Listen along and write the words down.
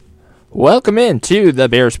Welcome in to the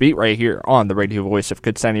Bears Beat right here on the radio voice of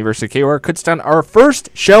Kutztown University KOR Kutztown, our first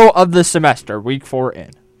show of the semester, week 4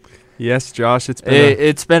 in. Yes, Josh, it's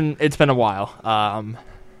been a while.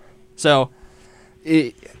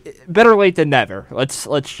 Better late than never.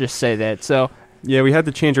 Let's just say that. So yeah, we had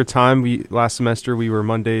to change our time. Last semester we were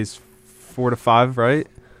Mondays 4 to 5, right?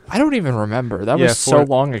 I don't even remember. That was so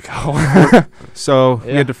long ago. So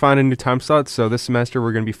we had to find a new time slot. So this semester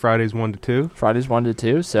we're going to be Fridays 1 to 2. Fridays 1 to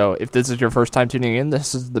 2. So if this is your first time tuning in,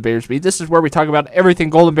 this is the Bears Beat. This is where we talk about everything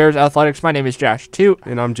Golden Bears athletics. My name is Josh Toot.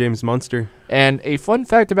 And I'm James Munster. And a fun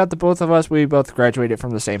fact about the both of us, we both graduated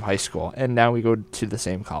from the same high school. And now we go to the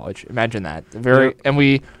same college. Imagine that. And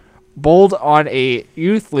we bowled on a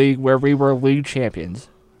youth league where we were league champions.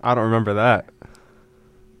 I don't remember that.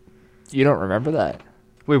 You don't remember that?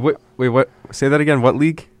 Wait, what? Say that again. What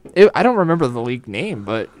league? I don't remember the league name,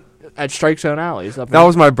 but at Strike Zone Alleys. That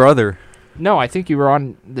was my brother. No, I think you were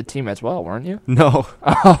on the team as well, weren't you? No.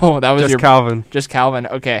 Oh, that was just Calvin. Just Calvin.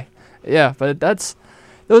 Okay. Yeah, but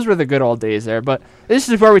those were the good old days there. But this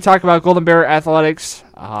is where we talk about Golden Bear athletics.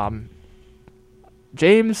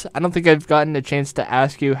 James, I don't think I've gotten a chance to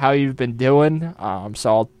ask you how you've been doing.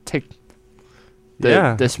 So I'll take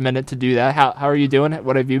this minute to do that. How are you doing?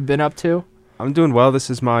 What have you been up to? I'm doing well.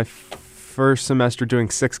 This is my first semester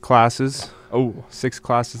doing 6 classes. Oh. 6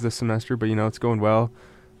 classes this semester, but, it's going well.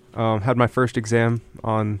 Had my first exam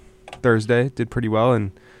on Thursday. Did pretty well,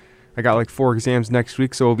 and I got 4 exams next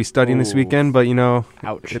week, so we'll be studying this weekend, but,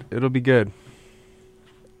 ouch. It'll be good.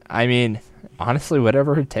 I mean, honestly,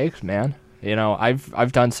 whatever it takes, man.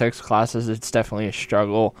 I've done 6 classes. It's definitely a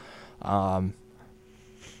struggle.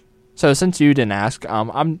 So since you didn't ask,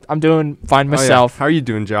 I'm doing fine myself. Oh, yeah. How are you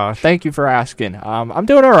doing, Josh? Thank you for asking. I'm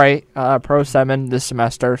doing all right. Pro 7 this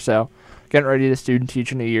semester, so getting ready to student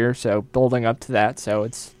teach in a year, so building up to that. So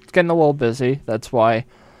it's getting a little busy. That's why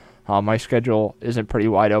my schedule isn't pretty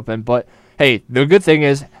wide open. But hey, the good thing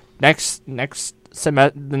is the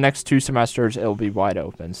next 2 semesters it'll be wide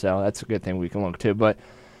open. So that's a good thing we can look to. But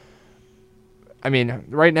I mean,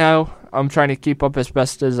 right now I'm trying to keep up as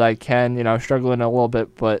best as I can. Struggling a little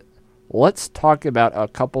bit, but let's talk about a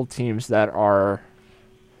couple teams that are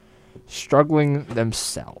struggling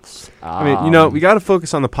themselves. I mean, we got to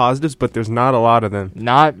focus on the positives, but there's not a lot of them.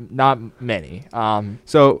 Not many.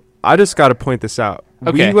 So I just got to point this out.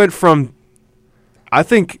 Okay. We went from, I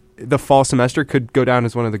think the fall semester could go down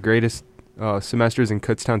as one of the greatest semesters in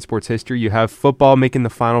Kutztown sports history. You have football making the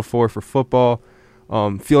Final Four for football,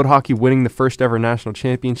 field hockey winning the first ever national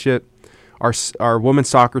championship. Our women's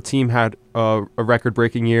soccer team had a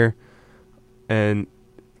record-breaking year. And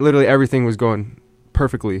literally everything was going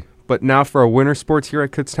perfectly. But now for our winter sports here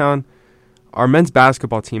at Kutztown, our men's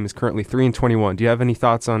basketball team is currently 3-21. Do you have any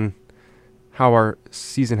thoughts on how our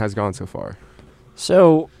season has gone so far?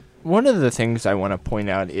 So one of the things I want to point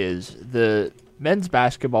out is the men's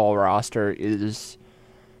basketball roster is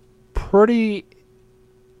pretty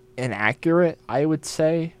inaccurate, I would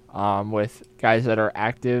say, with guys that are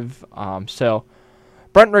active. So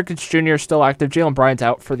Brent Ricketts Jr. is still active. Jalen Bryant's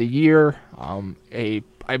out for the year.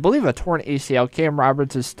 I believe a torn ACL. Cam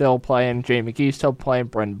Roberts is still playing. Jay McGee still playing.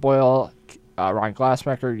 Brendan Boyle, Ryan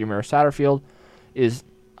Glassmaker, Ymir Satterfield is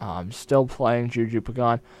still playing. Juju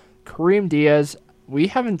Pagan. Kareem Diaz, we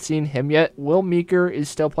haven't seen him yet. Will Meeker is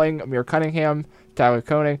still playing. Amir Cunningham, Tyler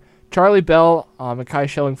Koenig. Charlie Bell, Makai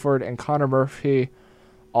Shillingford, and Connor Murphy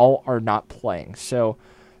all are not playing. So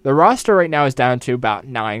the roster right now is down to about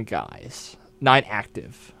 9 guys. 9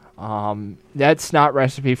 active. That's not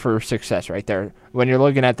recipe for success right there. When you're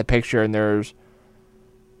looking at the picture and there's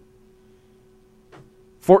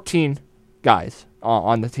 14 guys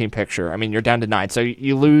on the team picture, I mean, you're down to 9, so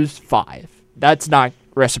you lose 5. That's not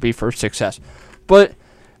recipe for success. But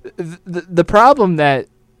the problem that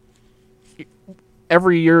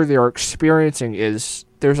every year they're experiencing is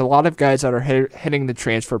there's a lot of guys that are hitting the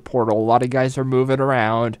transfer portal. A lot of guys are moving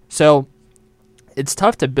around. So it's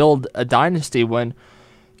tough to build a dynasty when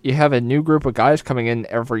you have a new group of guys coming in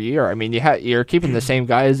every year. I mean, you're keeping the same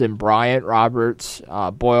guys in Bryant, Roberts,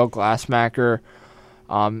 Boyle, Glassmaker,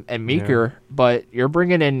 and Meeker, but you're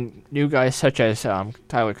bringing in new guys such as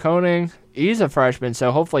Tyler Koenig. He's a freshman,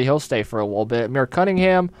 so hopefully he'll stay for a little bit. Amir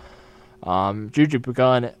Cunningham, Juju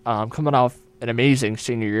Pagan, coming off an amazing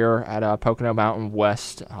senior year at Pocono Mountain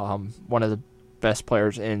West, one of the best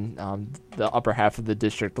players in the upper half of the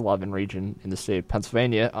District 11 region in the state of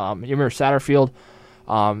Pennsylvania. Ymir Satterfield,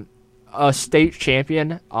 a state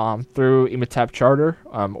champion through Ematep Charter,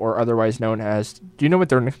 or otherwise known as... Do you know what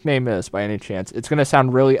their nickname is by any chance? It's going to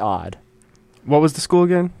sound really odd. What was the school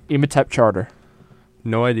again? Ematep Charter.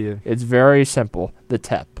 No idea. It's very simple. The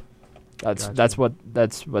TEP. That's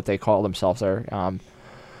what they call themselves there.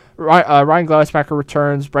 Ryan Glassmacker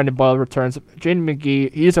returns. Brendan Boyle returns. Jaden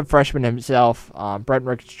McGee, he's a freshman himself. Brent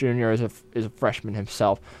Ricketts Jr. is a freshman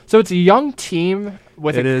himself. So it's a young team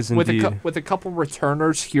with a couple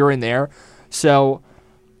returners here and there. So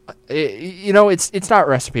it's not a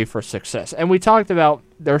recipe for success. And we talked about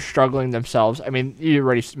they're struggling themselves. I mean, you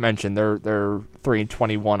already mentioned they're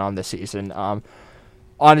 3-21 on the season.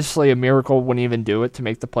 Honestly, a miracle wouldn't even do it to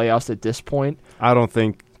make the playoffs at this point. I don't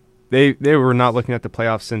think they were not looking at the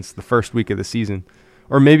playoffs since the first week of the season,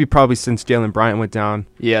 or maybe probably since Jalen Bryant went down.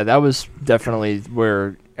 Yeah, that was definitely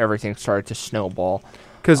where everything started to snowball.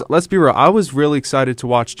 Because let's be real, I was really excited to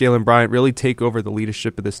watch Jalen Bryant really take over the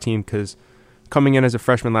leadership of this team. Because coming in as a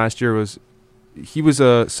freshman last year he was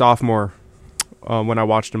a sophomore when I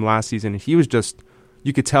watched him last season. He was just,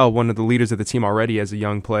 you could tell, one of the leaders of the team already as a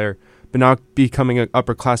young player. But now becoming an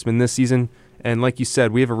upperclassman this season, and like you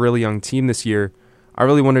said, we have a really young team this year. I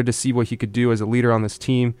really wanted to see what he could do as a leader on this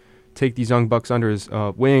team, take these young bucks under his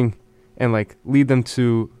wing, and lead them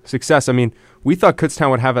to success. I mean, we thought Kutztown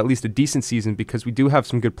would have at least a decent season because we do have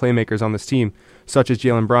some good playmakers on this team, such as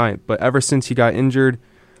Jalen Bryant. But ever since he got injured,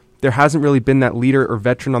 there hasn't really been that leader or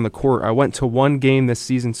veteran on the court. I went to one game this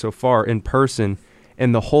season so far in person,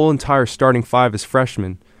 and the whole entire starting five is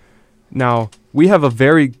freshmen. Now, we have a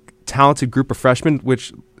very talented group of freshmen,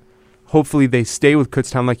 which hopefully they stay with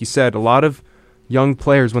Kutztown. Like you said, a lot of young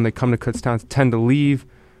players, when they come to Kutztown, tend to leave,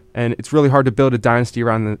 and it's really hard to build a dynasty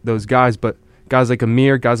around those guys. But guys like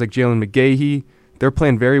Amir, guys like Jalen McGahee, they're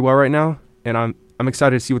playing very well right now, and I'm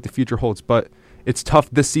excited to see what the future holds. But it's tough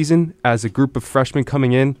this season as a group of freshmen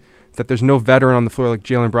coming in that there's no veteran on the floor like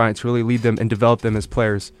Jalen Bryant to really lead them and develop them as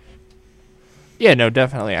players. Yeah, no,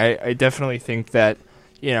 definitely. I definitely think that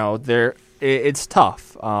it's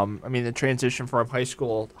tough. I mean, the transition from high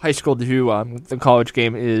school to the college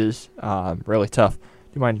game is really tough. Do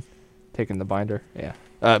you mind taking the binder? Yeah.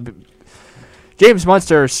 James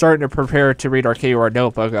Munster is starting to prepare to read our KUR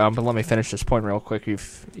notebook, but let me finish this point real quick,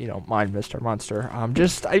 if you don't mind, Mr. Munster.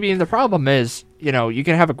 The problem is, you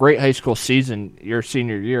can have a great high school season your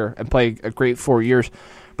senior year and play a great 4 years,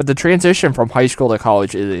 but the transition from high school to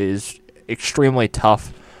college is extremely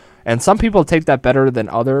tough. And some people take that better than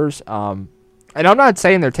others. And I'm not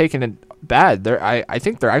saying they're taking it bad. I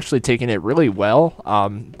think they're actually taking it really well.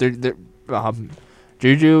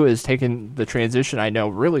 Juju is taking the transition, I know,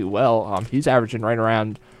 really well. He's averaging right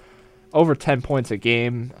around over 10 points a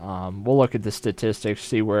game. We'll look at the statistics,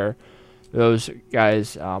 see where those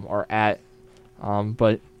guys are at.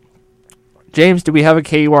 But James, do we have a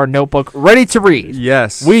KUR notebook ready to read?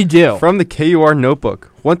 Yes. We do. From the KUR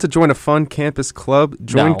notebook. Want to join a fun campus club?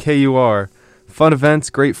 Join KUR. Fun events,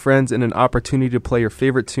 great friends, and an opportunity to play your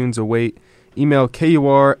favorite tunes await. Email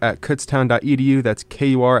kur@kutztown.edu. That's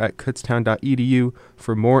kur@kutztown.edu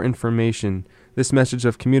for more information. This message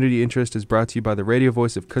of community interest is brought to you by the radio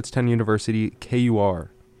voice of Kutztown University,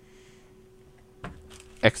 KUR.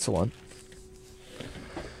 Excellent.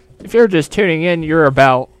 If you're just tuning in, you're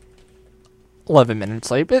about 11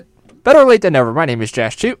 minutes late, but better late than never. My name is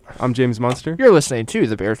Josh Chute. I'm James Munster. You're listening to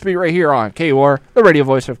the Bears Beat right here on KUR, the radio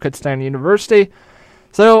voice of Kutztown University.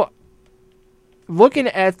 So, looking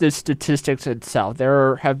at the statistics itself,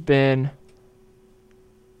 there have been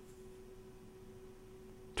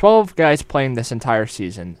 12 guys playing this entire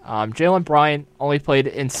season. Jalen Bryant only played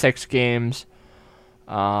in 6 games.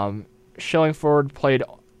 Shillingford played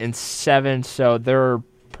in 7, so they're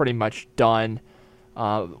pretty much done.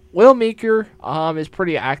 Will Meeker is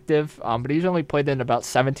pretty active, but he's only played in about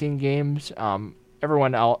 17 games.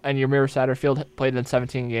 Everyone else, and Ymir Satterfield played in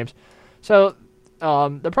 17 games. So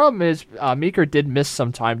the problem is Meeker did miss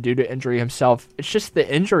some time due to injury himself. It's just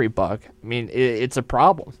the injury bug. I mean, it's a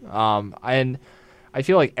problem. And I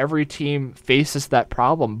feel like every team faces that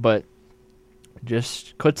problem, but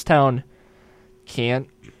just Kutztown can't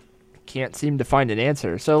seem to find an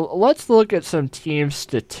answer. So let's look at some team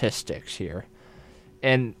statistics here.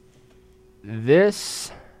 And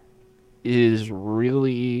this is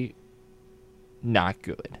really not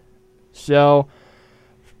good. So,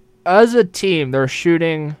 as a team, they're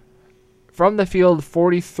shooting from the field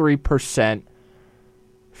 43%.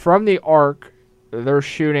 From the arc, they're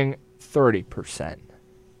shooting 30%.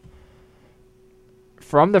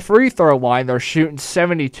 From the free throw line, they're shooting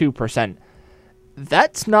 72%.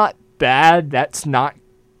 That's not bad. That's not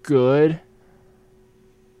good.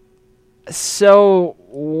 So,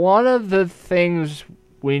 one of the things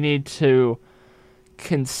we need to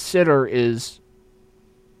consider is,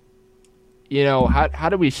 how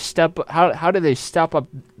do we how do they step up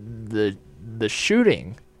the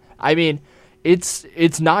shooting? I mean,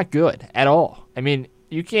 it's not good at all. I mean,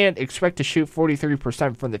 you can't expect to shoot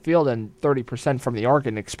 43% from the field and 30% from the arc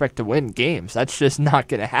and expect to win games. That's just not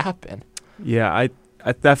going to happen. Yeah, I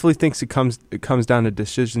definitely think it comes down to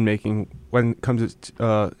decision making when it comes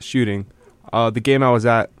to shooting. The game I was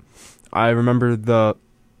at, I remember there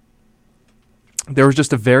was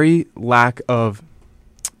just a very lack of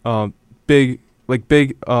big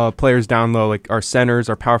players down low, like our centers,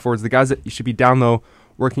 our power forwards, the guys that should be down low,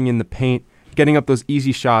 working in the paint, getting up those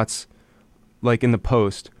easy shots, like in the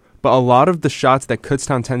post. But a lot of the shots that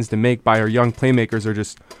Kutztown tends to make by our young playmakers are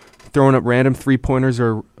just throwing up random 3-pointers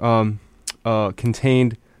or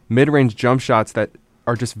contained mid-range jump shots that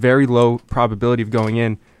are just very low probability of going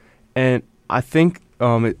in. And I think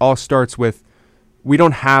it all starts with we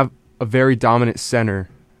don't have a very dominant center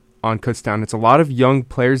on Kutztown. It's a lot of young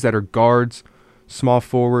players that are guards, small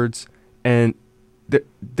forwards, and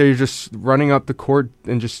they're just running up the court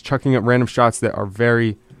and just chucking up random shots that are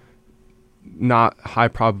very not high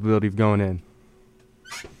probability of going in.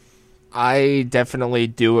 I definitely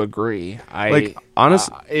do agree.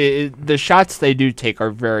 The shots they do take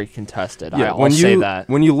are very contested. Yeah, I'll say that.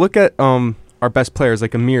 When you look at our best players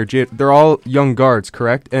like Amir, they're all young guards,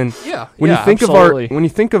 correct? And when you think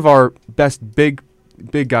of our best big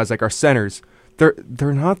guys like our centers,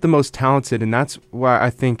 they're not the most talented, and that's why I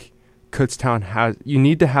think Kutztown you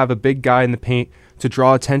need to have a big guy in the paint to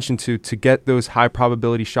draw attention to get those high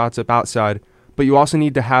probability shots up outside, but you also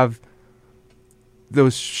need to have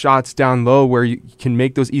those shots down low where you can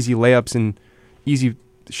make those easy layups and easy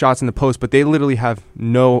shots in the post, but they literally have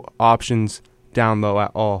no options down low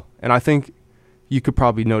at all. And I think you could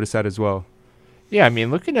probably notice that as well. Yeah, I mean,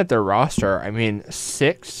 looking at their roster, I mean,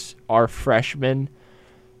 6 are freshmen.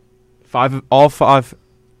 All 5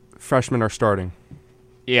 freshmen are starting.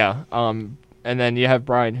 Yeah, and then you have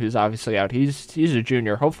Brian, who's obviously out. He's a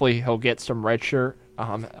junior. Hopefully he'll get some redshirt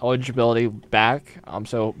eligibility back.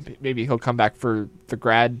 So maybe he'll come back for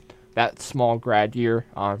that small grad year.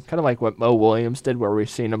 Kind of like what Mo Williams did, where we've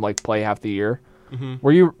seen him like play half the year. Mm-hmm.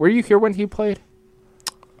 Were you here when he played?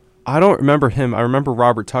 I don't remember him. I remember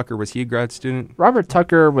Robert Tucker. Was he a grad student? Robert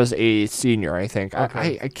Tucker was a senior, I think.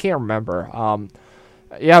 Okay. I can't remember.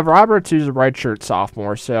 Yeah, Roberts, who's a redshirt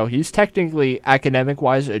sophomore, so he's technically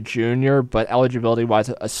academic-wise a junior, but eligibility-wise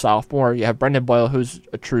a sophomore. You have Brendan Boyle, who's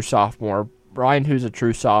a true sophomore, Brian, who's a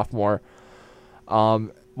true sophomore,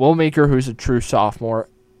 Willmaker, who's a true sophomore,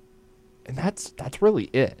 and that's really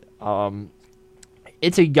it.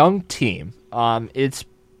 It's a young team. To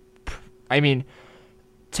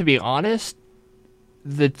be honest,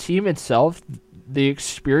 the team itself, the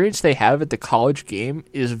experience they have at the college game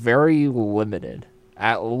is very limited.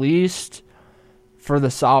 At least for the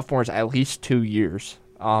sophomores, at least 2 years,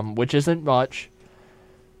 which isn't much.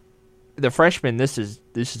 The freshmen, this is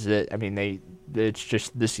it. I mean, it's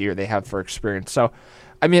just this year they have for experience. So,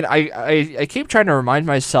 I mean, I keep trying to remind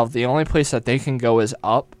myself the only place that they can go is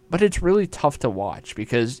up, but it's really tough to watch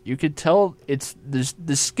because you could tell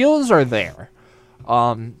the skills are there.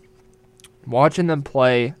 Watching them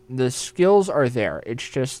play, the skills are there. It's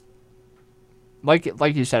just like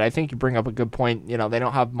you said. I think you bring up a good point. You know, they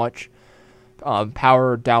don't have much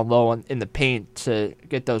power down low in the paint to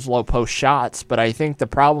get those low post shots. But I think the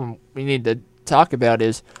problem we need to talk about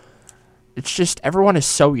is it's just everyone is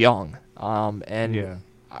so young. I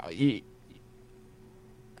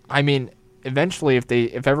mean, eventually,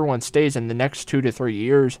 if everyone stays in the next 2 to 3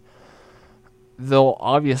 years, they'll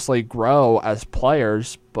obviously grow as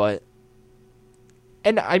players.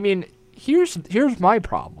 And I mean, here's my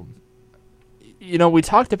problem. You know, we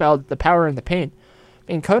talked about the power in the paint.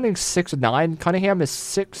 I mean, Koning's 6'9", Cunningham is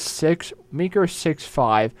 6'6", Meeker is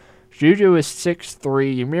 6'5", Juju is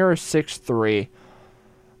 6'3", Ymir is 6'3",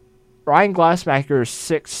 Ryan Glassmaker is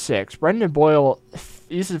 6'6", Brendan Boyle,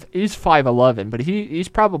 he's 5'11", but he's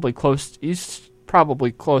probably close. He's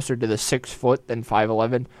probably closer to the 6 foot than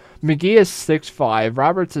 5'11". McGee is 6'5",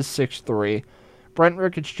 Roberts is 6'3", Brent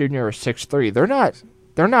Ricketts Jr. is 6'3". They're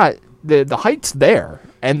not. The height's there,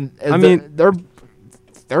 and I mean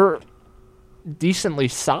they're decently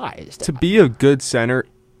sized. To be a good center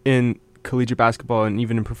in collegiate basketball and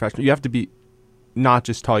even in professional, you have to be not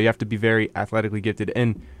just tall. You have to be very athletically gifted,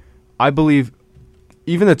 and I believe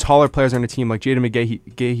even the taller players on the team, like Jaden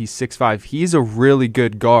McGahey, he's 6'5". He's a really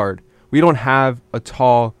good guard. We don't have a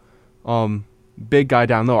tall, big guy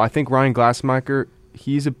down low. I think Ryan Glassmaker,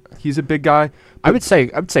 he's a big guy. I would say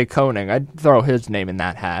Koning. I'd throw his name in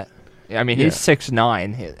that hat. I mean, he's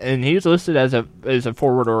 6'9", and he's listed as a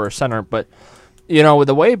forward or a center. But you know, with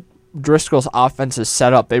the way Driscoll's offense is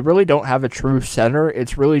set up, they really don't have a true center.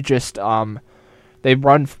 It's really just They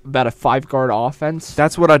run about a 5-guard offense.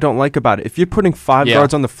 That's what I don't like about it. If you're putting 5 Yeah.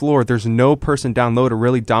 guards on the floor, there's no person down low to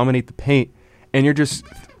really dominate the paint, and you're just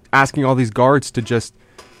asking all these guards to just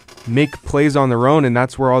make plays on their own, and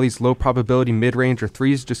that's where all these low probability mid-range or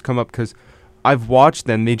threes just come up, because I've watched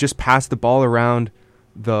them. They just pass the ball around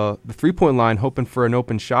the 3-point line hoping for an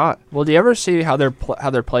open shot. Well, do you ever see how their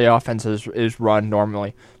play offense is run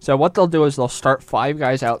normally? So what they'll do is they'll start 5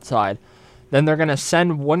 guys outside. Then they're going to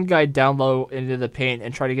send one guy down low into the paint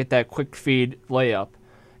and try to get that quick feed layup.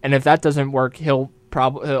 And if that doesn't work, he'll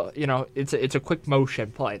probably, it's a quick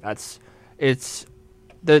motion play. It's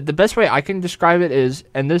the best way I can describe it is,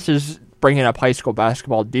 and this is bringing up high school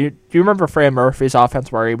basketball. Do you remember Fran Murphy's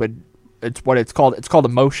offense where it's called a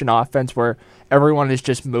motion offense, where everyone is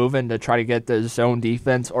just moving to try to get the zone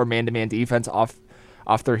defense or man-to-man defense off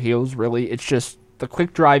their heels, really. It's just the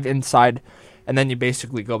quick drive inside, and then you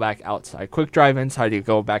basically go back outside. Quick drive inside, you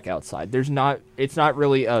go back outside. It's not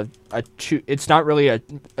really a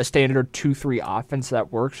standard 2-3 offense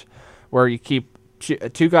that works, where you keep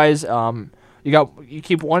two guys. You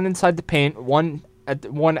keep one inside the paint, one at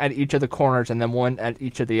each of the corners, and then one at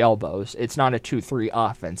each of the elbows. It's not a 2-3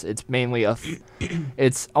 offense. It's mainly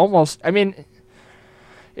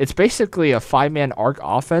it's basically a 5-man arc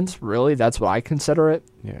offense, really. That's what I consider it.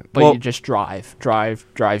 Yeah. But you just drive,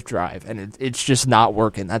 and it's just not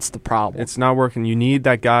working. That's the problem. It's not working. You need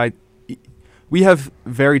that guy. We have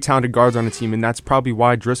very talented guards on the team, and that's probably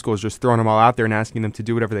why Driscoll is just throwing them all out there and asking them to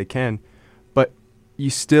do whatever they can. But you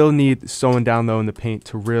still need someone down low in the paint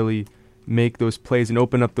to really make those plays and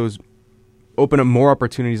open up more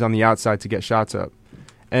opportunities on the outside to get shots up.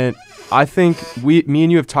 And I think me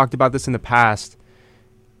and you have talked about this in the past.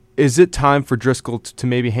 Is it time for Driscoll to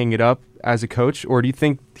maybe hang it up as a coach, or do you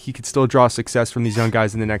think he could still draw success from these young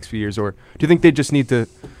guys in the next few years, or do you think they just need to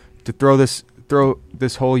throw this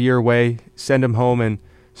whole year away, send him home, and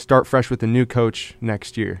start fresh with a new coach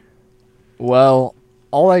next year? Well,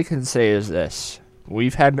 all I can say is this.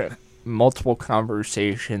 We've had multiple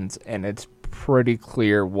conversations, and it's pretty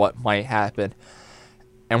clear what might happen.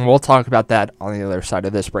 And we'll talk about that on the other side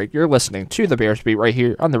of this break. You're listening to the Bears Beat right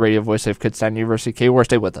here on the radio voice of Kutztown University KOR.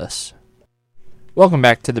 Stay with us. Welcome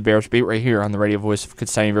back to the Bears Beat right here on the radio voice of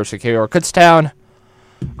Kutztown University KOR Kutztown.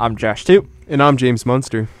 I'm Josh Toop. And I'm James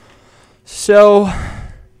Munster. So,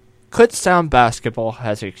 Kutztown basketball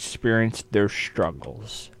has experienced their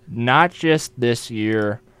struggles. Not just this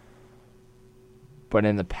year, but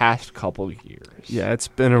in the past couple years. Yeah, it's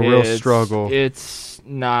been a real struggle. It's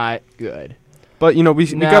not good. But, we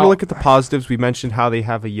got to look at the positives. We mentioned how they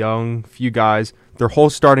have a young few guys. Their whole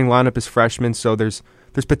starting lineup is freshmen, so there's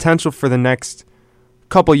potential for the next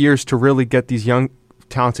couple years to really get these young,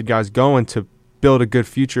 talented guys going to build a good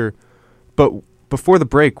future. But before the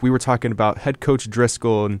break, we were talking about head coach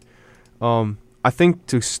Driscoll, and I think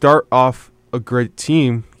to start off a great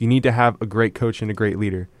team, you need to have a great coach and a great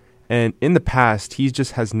leader. And in the past, he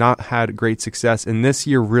just has not had great success, and this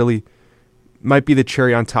year really might be the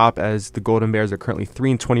cherry on top, as the Golden Bears are currently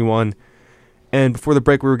 3-21. And before the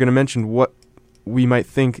break, we were going to mention what we might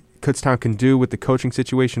think Kutztown can do with the coaching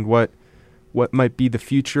situation, what might be the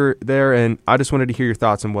future there, and I just wanted to hear your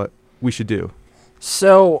thoughts on what we should do.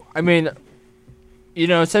 So,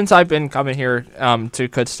 since I've been coming here to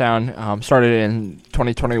Kutztown, started in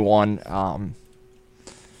 2021,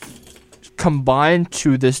 combined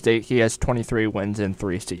to this date, he has 23 wins in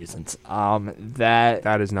 3 seasons.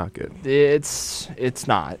 That is not good. It's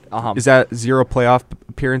not. Is that 0 playoff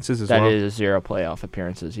appearances as well? That is 0 playoff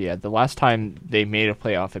appearances. Yeah, the last time they made a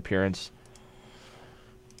playoff appearance,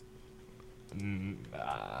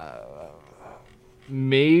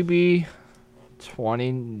 maybe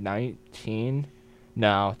 2019.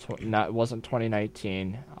 No, it wasn't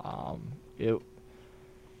 2019.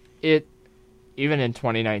 It even in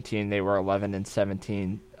 2019 they were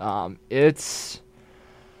 11-17.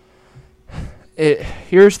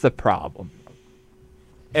 Here's the problem.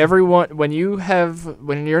 Everyone, when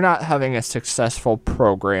you're not having a successful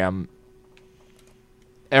program,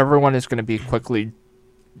 everyone's going to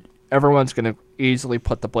easily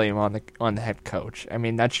put the blame on the head coach. I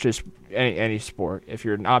mean, that's just any sport. If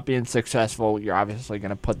you're not being successful, you're obviously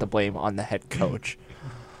going to put the blame on the head coach.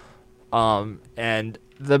 And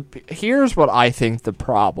here's what I think the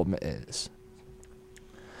problem is.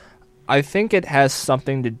 I think it has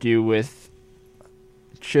something to do with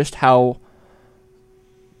just how,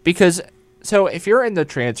 because so if you're in the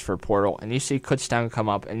transfer portal and you see Kutztown come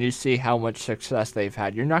up and you see how much success they've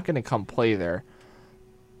had, you're not going to come play there.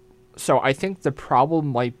 So I think the problem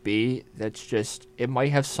might be it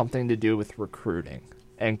might have something to do with recruiting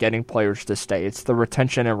and getting players to stay. It's the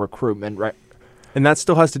retention and recruitment And that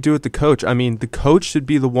still has to do with the coach. I mean, the coach should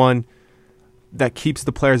be the one that keeps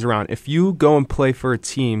the players around. If you go and play for a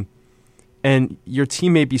team and your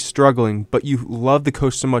team may be struggling, but you love the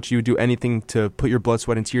coach so much you would do anything to put your blood,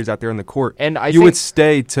 sweat, and tears out there on the court, And you would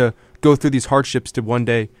stay to go through these hardships to one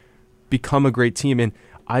day become a great team. And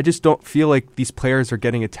I just don't feel like these players are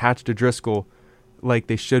getting attached to Driscoll like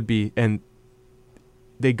they should be. And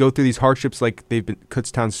they go through these hardships like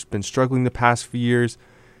Kutztown's been struggling the past few years,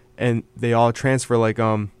 and they all transfer. Like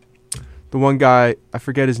the one guy, I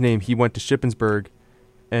forget his name, he went to Shippensburg,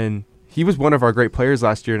 and he was one of our great players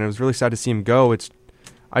last year, and I was really sad to see him go.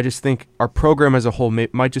 I just think our program as a whole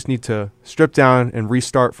might just need to strip down and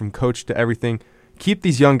restart from coach to everything. Keep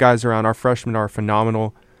these young guys around. Our freshmen are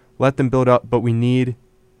phenomenal. Let them build up, but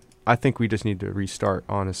I think we just need to restart,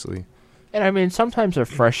 honestly. And I mean, sometimes a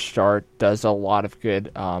fresh start does a lot of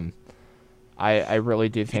good. I really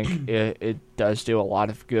do think it does do a lot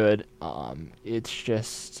of good. It's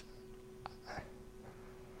just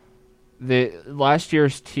the last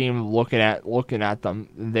year's team. Looking at them,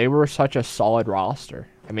 they were such a solid roster.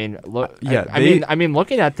 I mean, look. Yeah, I mean,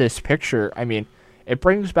 looking at this picture, I mean, it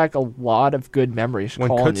brings back a lot of good memories.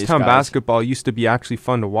 When Kutztown basketball used to be actually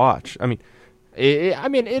fun to watch. I mean,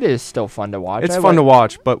 it is still fun to watch. It's fun to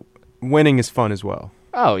watch, but winning is fun as well.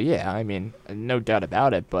 Oh yeah, I mean, no doubt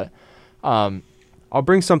about it. But I'll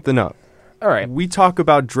bring something up. All right, we talk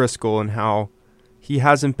about Driscoll and how he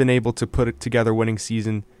hasn't been able to put it together winning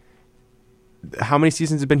season. How many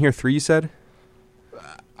seasons have been here? 3, you said?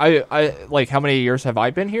 I like, how many years have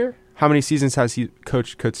I been here? How many seasons has he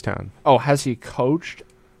coached Kutztown? Oh, has he coached?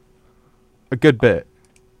 A good bit.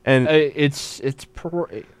 And it's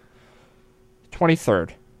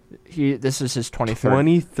 23rd. This is his 23rd.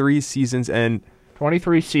 23 seasons and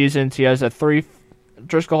 23 seasons. He has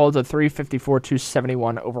Driscoll holds a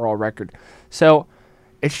 354-271 overall record. So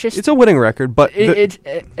it's a winning record, but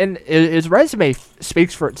and his resume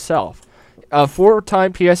speaks for itself.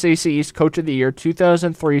 4-time PSAC East Coach of the Year,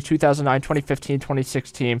 2003, 2009, 2015,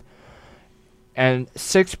 2016, and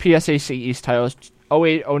 6 PSAC East titles,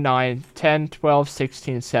 08, 09, 10, 12,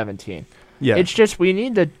 16, 17. Yeah. It's just we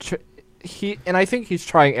need to and I think he's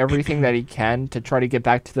trying everything that he can to try to get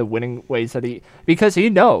back to the winning ways because he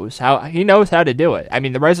knows how to do it. I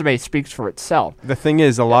mean, the resume speaks for itself. The thing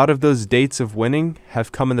is, a lot of those dates of winning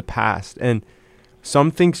have come in the past, and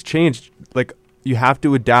some things changed. Like, you have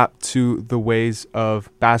to adapt to the ways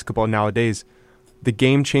of basketball nowadays. The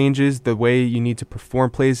game changes, the way you need to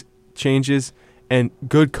perform plays changes, and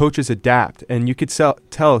good coaches adapt. And you could tell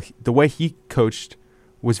the way he coached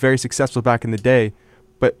was very successful back in the day,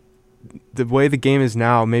 but the way the game is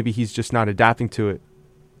now, maybe he's just not adapting to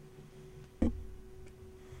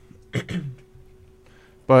it.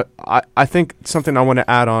 But I think something I want to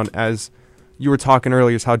add on, as you were talking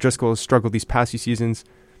earlier, is how Driscoll has struggled these past few seasons.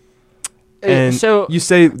 And so you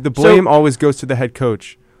say the blame always goes to the head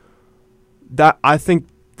coach. I think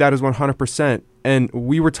that is 100%. And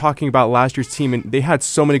we were talking about last year's team, and they had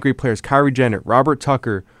so many great players: Kyrie Jennett, Robert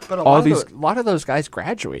Tucker. But a lot of those guys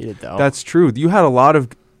graduated, though. That's true. You had a lot of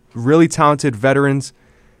really talented veterans,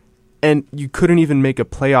 and you couldn't even make a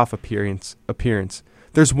playoff appearance.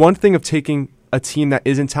 There's one thing of taking a team that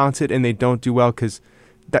isn't talented and they don't do well, because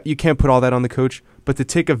that you can't put all that on the coach. But to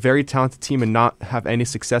take a very talented team and not have any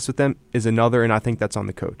success with them is another, and I think that's on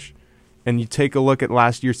the coach. And you take a look at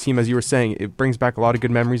last year's team, as you were saying, it brings back a lot of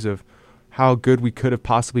good memories of how good we could have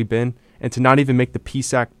possibly been. And to not even make the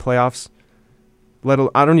PSAC playoffs,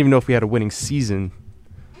 I don't even know if we had a winning season.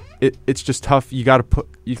 It's just tough. You kind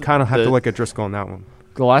of have to look at Driscoll on that one.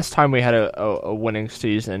 The last time we had a winning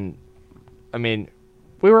season, I mean,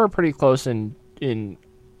 we were pretty close in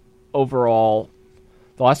overall.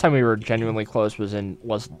 The last time we were genuinely close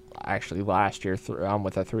was actually last year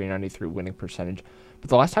with a 393 winning percentage. But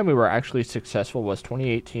the last time we were actually successful was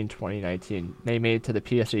 2018-2019. They made it to the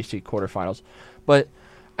PSAC quarterfinals. But,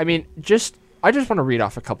 I mean, I just want to read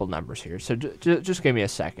off a couple numbers here. So just give me a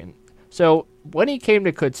second. So when he came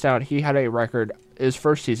to Kutztown, he had his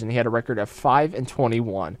first season, he had a record of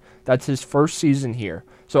 5-21. That's his first season here.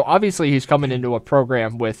 So obviously he's coming into a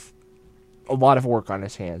program with a lot of work on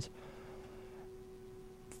his hands.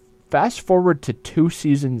 Fast forward to 2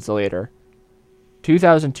 seasons later,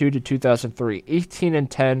 2002 to 2003,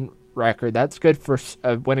 18-10 record. That's good for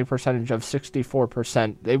a winning percentage of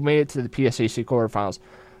 64%. They made it to the PSAC quarterfinals.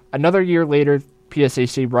 Another year later,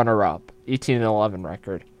 PSAC runner-up, 18-11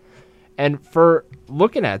 record. And for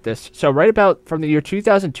looking at this, so right about from the year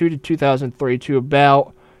 2002 to 2003 to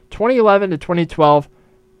about 2011 to 2012,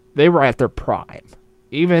 they were at their prime.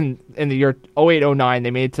 Even in the year 08-09,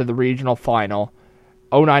 they made it to the regional final.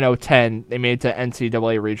 09-010, they made it to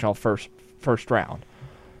NCAA regional first round.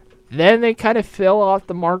 Then they kind of fell off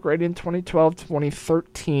the mark right in 2012,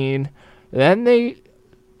 2013. Then they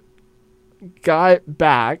got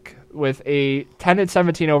back with a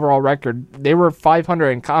 10-17 overall record. They were 500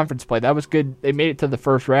 in conference play. That was good. They made it to the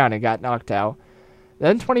first round and got knocked out.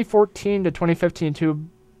 Then 2014 to 2015 to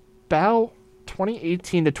about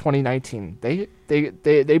 2018 to 2019.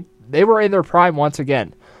 They were in their prime once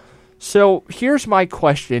again. So here's my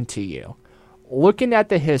question to you. Looking at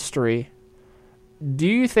the history, do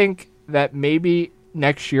you think that maybe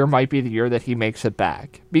next year might be the year that he makes it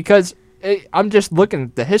back? Because I'm just looking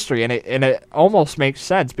at the history, and it almost makes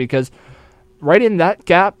sense, because right in this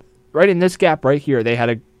gap right here, they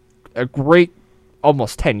had a great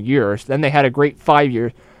almost 10 years. Then they had a great 5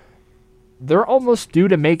 years. They're almost due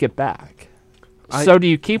to make it back. So do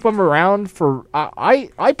you keep them around for...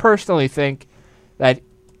 I personally think that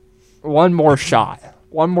one more shot.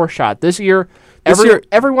 This year,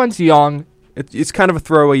 everyone's young. It's kind of a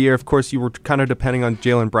throwaway year. Of course, you were kind of depending on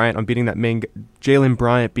Jalen Bryant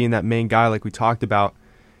being that main guy like we talked about.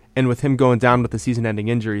 And with him going down with a season-ending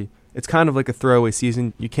injury, it's kind of like a throwaway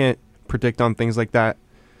season. You can't predict on things like that.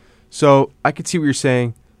 So I could see what you're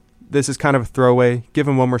saying. This is kind of a throwaway. Give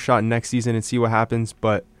him one more shot next season and see what happens.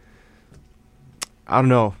 But I don't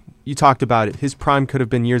know. You talked about it. His prime could have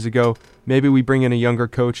been years ago. Maybe we bring in a younger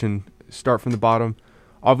coach and start from the bottom.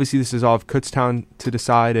 Obviously, this is all of Kutztown to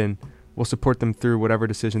decide, and we'll support them through whatever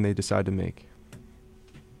decision they decide to make.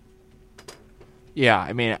 Yeah,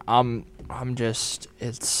 I mean, I'm just,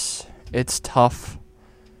 it's tough.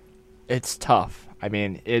 It's tough. I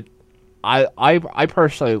mean, I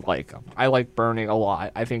personally like him. I like Bernie a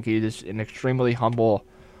lot. I think he's an extremely humble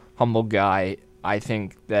guy. I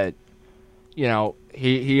think that, you know,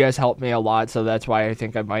 he has helped me a lot, so that's why I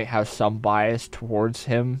think I might have some bias towards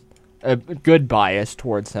him, a good bias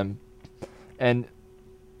towards him. And,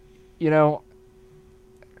 you know,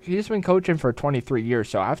 he's been coaching for 23 years,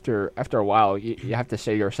 so after a while, you have to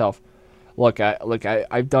say to yourself, look,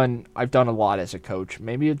 I've done a lot as a coach.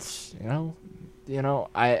 Maybe it's, I don't know.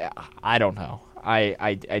 I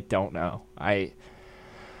don't know.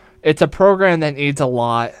 It's a program that needs a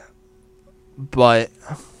lot, but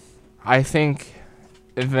I think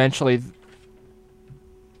eventually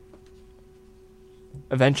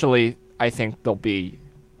I think they'll be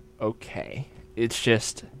okay.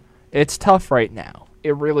 It's tough right now.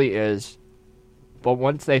 It really is. But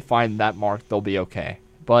once they find that mark, they'll be okay.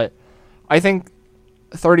 But I think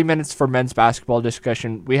 30 minutes for men's basketball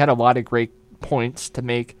discussion, we had a lot of great points to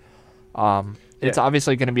make. It's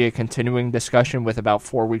obviously going to be a continuing discussion with about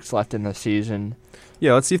 4 weeks left in the season.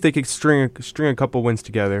 Yeah, let's see if they can string a couple wins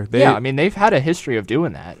together. I mean, they've had a history of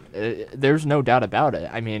doing that. There's no doubt about it.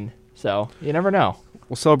 I mean, so you never know.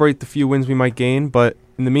 We'll celebrate the few wins we might gain, but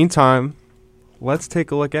in the meantime, let's take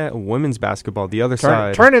a look at women's basketball, the other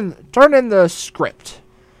side. Turn in the script.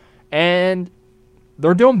 And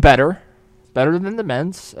they're doing better than the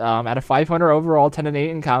men's, at a 500 overall, 10-8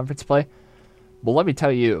 in conference play. But let me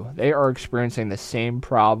tell you, they are experiencing the same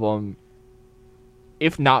problem,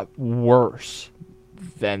 if not worse,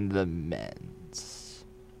 than the men's.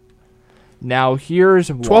 Now,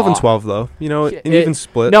 here's why. 12-12, though. You know, an even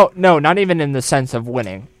split. No, not even in the sense of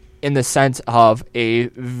winning. In the sense of a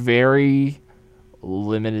very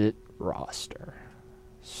limited roster.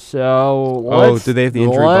 So, do they have the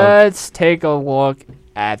injury bug? Let's take a look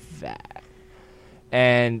at that.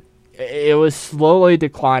 And it was slowly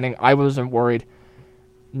declining. I wasn't worried.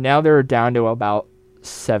 Now they're down to about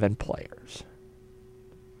 7 players.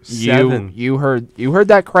 7. You heard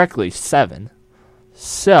that correctly. 7.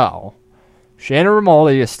 So, Shannon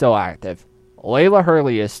Romaldi is still active. Layla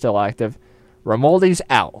Hurley is still active. Romaldi's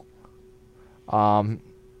out.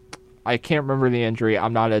 I can't remember the injury.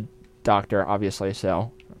 I'm not a doctor, obviously,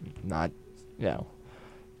 so not, you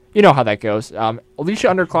know how that goes. Alicia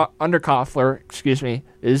Underkoffler,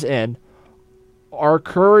 is in. R.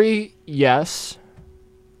 Curry, yes.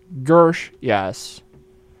 Gersh, yes.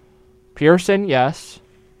 Pearson, yes.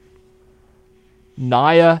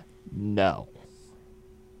 Naya, no.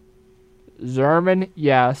 Zerman,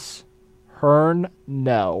 yes. Hearn,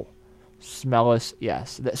 no. Smellis,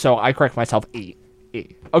 yes. So I correct myself, 8.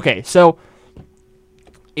 Okay, so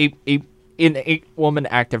an 8-woman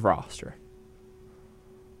active roster.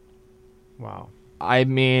 Wow. I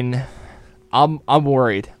mean, I'm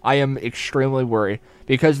worried. I am extremely worried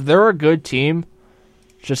because they're a good team,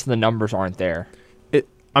 just the numbers aren't there.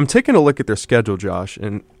 I'm taking a look at their schedule, Josh,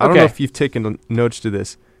 and I don't know if you've taken notes to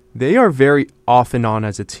this. They are very off and on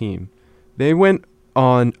as a team. They went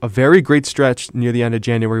on a very great stretch near the end of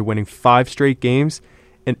January, winning 5 straight games,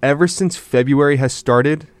 and ever since February has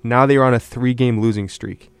started, now they are on a 3-game losing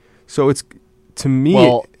streak. So it's, to me,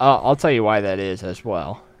 Well, I'll tell you why that is as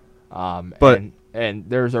well. But- and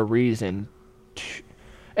there's a reason.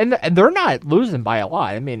 And they're not losing by a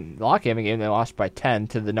lot. I mean, the Lockhaven game, they lost by 10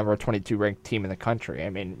 to the number 22 ranked team in the country. I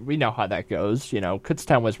mean, we know how that goes. You know,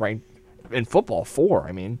 Kutztown was ranked in football 4.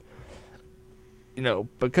 I mean, you know,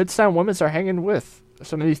 but Kutztown women's are hanging with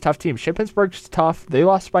some of these tough teams. Shippensburg's tough. They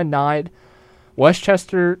lost by 9.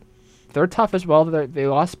 Westchester, they're tough as well. They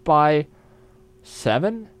lost by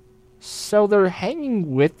 7. So they're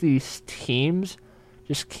hanging with these teams,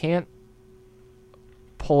 just can't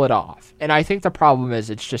pull it off. And I think the problem is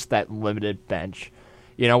it's just that limited bench.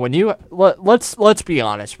 You know, when you let's be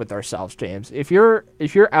honest with ourselves, James. If you're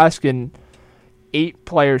asking 8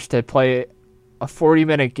 players to play a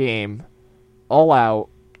 40-minute game all out,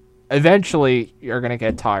 eventually you're going to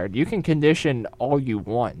get tired. You can condition all you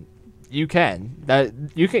want. You can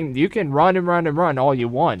run and run and run all you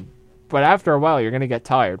want. But after a while you're going to get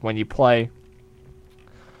tired when you play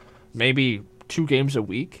maybe 2 games a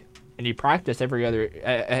week. And you practice every other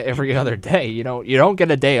day. You don't get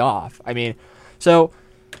a day off. I mean, so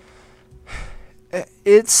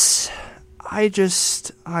it's I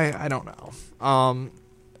don't know.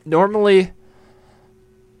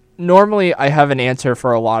 Normally I have an answer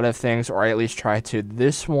for a lot of things, or I at least try to.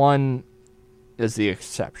 This one is the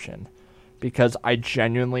exception because I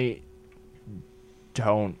genuinely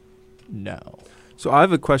don't know. So I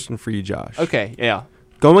have a question for you, Josh. Okay, yeah.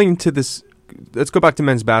 Going into this, let's go back to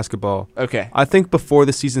men's basketball. Okay. I think before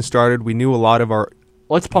the season started, we knew a lot of our.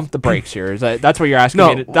 Let's pump the brakes here. That's what you're asking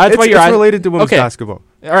No, me? That's what it's related to women's basketball.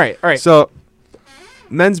 All right. So,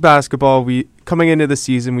 men's basketball, coming into the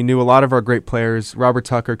season, we knew a lot of our great players, Robert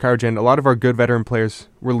Tucker, Kyra Jen, a lot of our good veteran players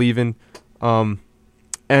were leaving. And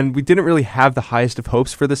we didn't really have the highest of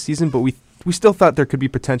hopes for this season, but we still thought there could be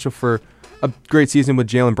potential for a great season with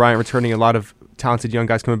Jalen Bryant returning, a lot of talented young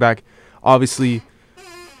guys coming back. Obviously,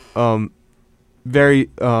 our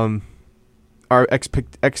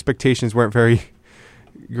expectations weren't very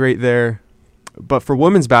great there. But for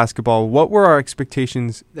women's basketball, what were our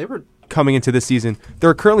expectations? They were coming into this season.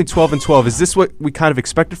 They're currently 12-12. Is this what we kind of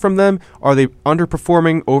expected from them? Are they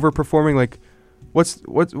underperforming, overperforming? Like,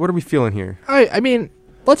 what are we feeling here? I mean,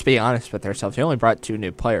 let's be honest with ourselves. They only brought 2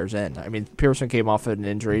 new players in. I mean, Pearson came off of an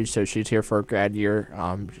injury, so she's here for a grad year.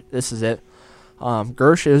 This is it.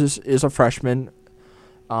 Gersh is a freshman.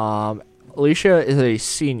 Alicia is a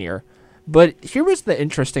senior. But here was the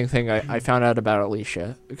interesting thing I found out about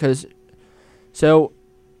Alicia. Because, so,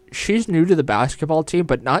 she's new to the basketball team,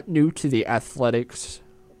 but not new to the athletics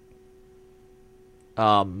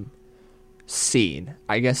scene.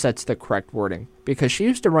 I guess that's the correct wording. Because she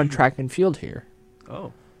used to run track and field here.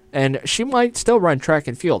 Oh. And she might still run track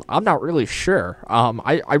and field. I'm not really sure.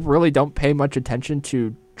 I really don't pay much attention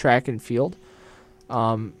to track and field.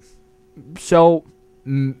 So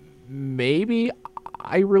maybe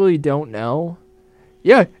I really don't know.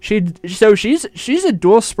 Yeah, she's a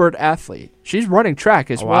dual sport athlete. She's running track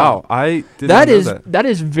as well. Wow, I didn't know that. That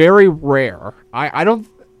is very rare. I don't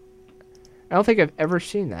think I've ever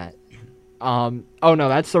seen that. Oh no,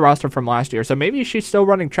 that's the roster from last year. So maybe she's still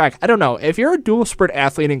running track. I don't know. If you're a dual sport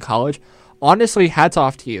athlete in college, honestly, hats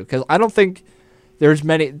off to you, because I don't think there's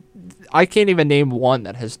many. I can't even name one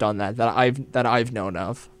that has done that I've known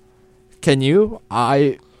of. Can you?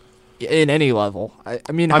 In any level. I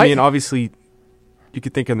mean, obviously, you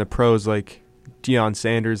could think in the pros like Deion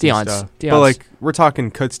Sanders and stuff. But like we're talking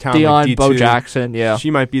Kutztown, Deion, like Bo Jackson, yeah. She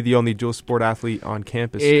might be the only dual sport athlete on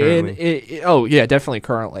campus currently. Oh yeah, definitely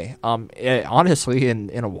currently. Honestly,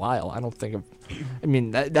 in a while, I don't think of. I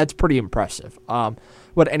mean, that's pretty impressive.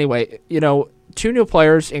 But anyway, 2 new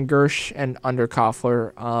players in Gersh and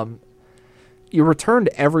Underkoffler. You returned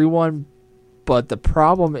everyone, but the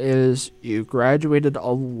problem is you graduated a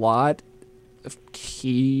lot of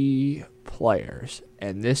key players,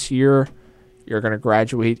 and this year you're going to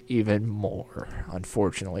graduate even more,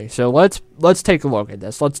 unfortunately. So let's take a look at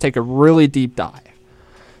this. Let's take a really deep dive.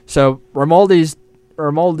 So Ramaldi,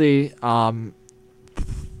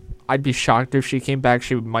 I'd be shocked if she came back.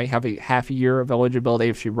 She might have a half a year of eligibility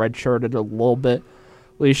if she redshirted a little bit.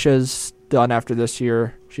 Alicia's done after this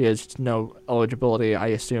year. She has no eligibility, I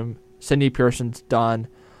assume. Cindy Pearson's done.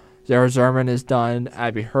 Zara Zerman is done.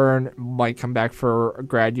 Abby Hearn might come back for a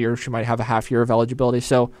grad year. She might have a half year of eligibility.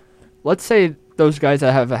 So let's say those guys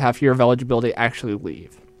that have a half year of eligibility actually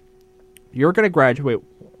leave. You're going to graduate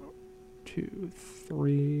 2,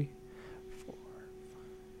 3, 4,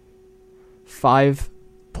 5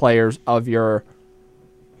 players of your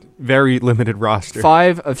very limited roster.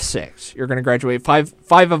 5 of 6. You're going to graduate 5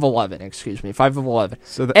 of 11. Excuse me, 5 of 11.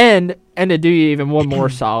 So and to do you even one more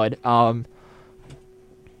solid,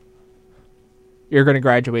 you're going to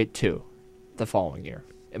graduate 2 the following year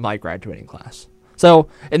in my graduating class. So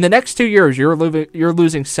in the next 2 years, you're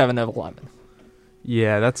losing 7 of 11.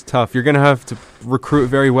 Yeah, that's tough. You're going to have to recruit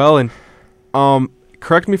very well. And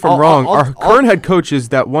correct me if I'm wrong. Our current head coach is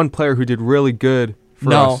that one player who did really good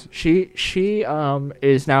for us. No, she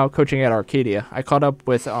is now coaching at Arcadia. I caught up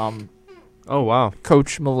with oh, wow.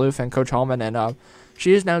 Coach Maloof and Coach Hallman, and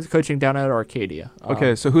she is now coaching down at Arcadia.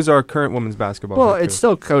 Okay, so who's our current women's basketball Well, coach? it's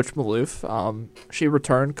still Coach Maloof. She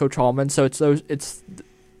returned Coach Hallman, so it's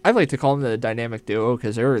I like to call them the dynamic duo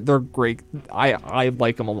because they're great. I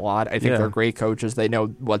like them a lot. I think they're great coaches. They know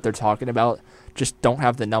what they're talking about. Just don't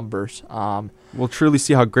have the numbers. We'll truly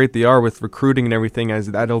see how great they are with recruiting and everything, as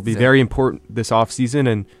that'll be very important this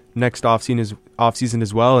offseason and next offseason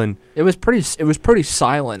as well. And it was pretty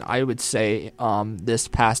silent, I would say, this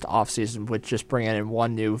past offseason with just bringing in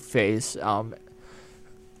one new phase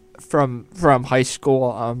from high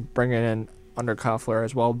school, bringing in under Koffler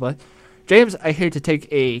as well. But James, I hate to take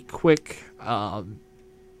a quick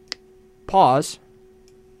pause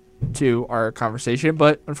to our conversation,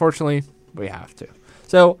 but unfortunately we have to.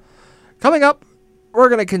 So coming up, we're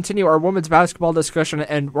going to continue our women's basketball discussion,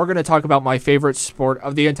 and we're going to talk about my favorite sport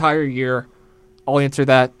of the entire year. I'll answer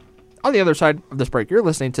that on the other side of this break. You're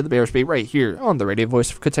listening to the Bears Beat right here on the radio voice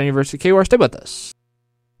of Kutztown University KUR. Stay with us.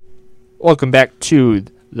 Welcome back to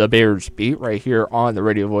the Bears Beat right here on the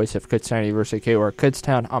radio voice of Kutztown University KUR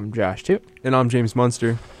Kutztown. I'm Josh Toot. And I'm James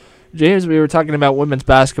Munster. James, we were talking about women's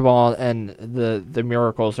basketball and the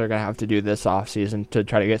miracles they're going to have to do this offseason to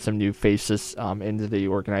try to get some new faces into the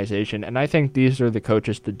organization. And I think these are the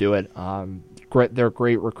coaches to do it. They're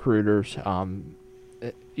great recruiters.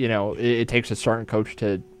 It takes a certain coach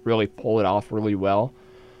to really pull it off really well.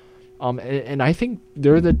 And I think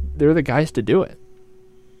they're the guys to do it.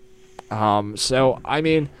 So, I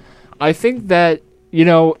mean, I think that,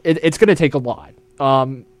 it's going to take a lot.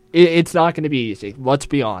 It's not going to be easy. Let's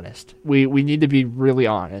be honest. We need to be really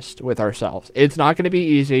honest with ourselves. It's not going to be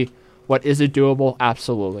easy. What is it doable?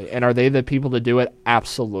 Absolutely. And are they the people to do it?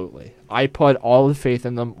 Absolutely. I put all the faith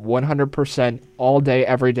in them 100% all day,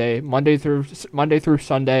 every day, Monday through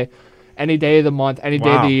Sunday, any day of the month, any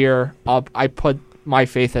day of the year. I put my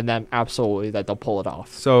faith in them absolutely that they'll pull it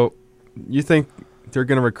off. So you think they're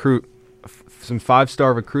going to recruit some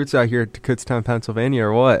 5-star recruits out here to Kutztown, Pennsylvania,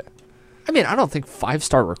 or what? I mean, I don't think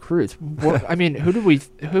 5-star recruits. I mean, who do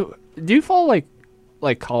you follow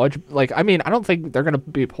like college? Like, I mean, I don't think they're gonna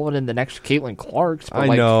be pulling in the next Caitlin Clarks.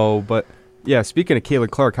 But I know, but yeah. Speaking of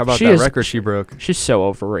Caitlin Clark, how about that record she broke? She's so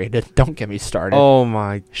overrated. Don't get me started. Oh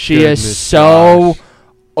my! She is so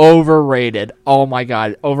overrated. Oh my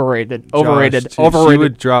God, overrated. She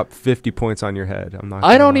would drop 50 points on your head.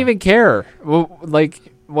 I don't even care.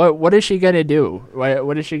 What is she gonna do?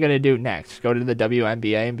 What is she gonna do next? Go to the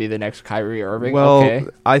WNBA and be the next Kyrie Irving? Well, okay.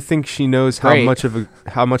 I think she knows how much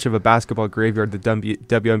of a basketball graveyard the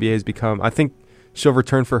WNBA has become. I think she'll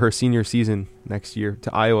return for her senior season next year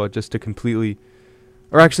to Iowa just to completely,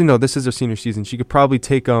 or actually no, this is her senior season. She could probably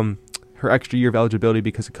take her extra year of eligibility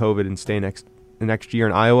because of COVID and stay the next year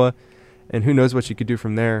in Iowa, and who knows what she could do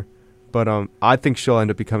from there. But I think she'll end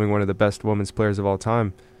up becoming one of the best women's players of all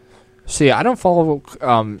time. See, I don't follow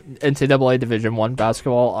NCAA Division I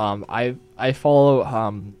basketball. I follow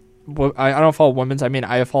I don't follow women's. I mean,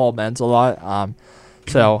 I follow men's a lot.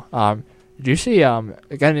 Do you see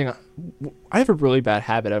getting? I have a really bad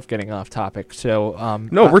habit of getting off topic. So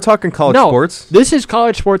no, we're talking college sports. This is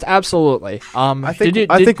college sports, absolutely. I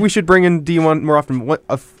think we should bring in D1 more often.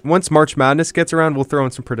 Once March Madness gets around, we'll throw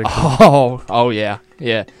in some predictions. Oh yeah.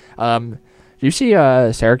 Do you see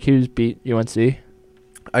Syracuse beat UNC?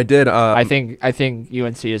 I did. I think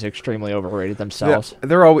UNC is extremely overrated themselves. Yeah,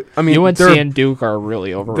 they're always. I mean, UNC and Duke are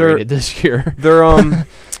really overrated this year. They're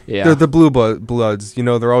they're the blue bloods.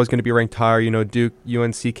 They're always going to be ranked higher. Duke,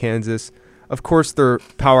 UNC, Kansas. Of course, they're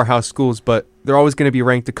powerhouse schools, but they're always going to be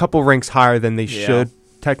ranked a couple ranks higher than they should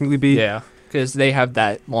technically be. Yeah, because they have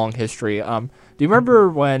that long history. Do you remember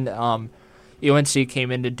when UNC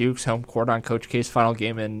came into Duke's home court on Coach K's final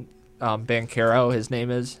game in Banchero? His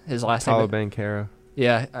last name. Paolo Banchero.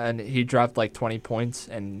 Yeah, and he dropped like 20 points,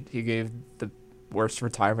 and he gave the worst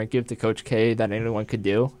retirement gift to Coach K that anyone could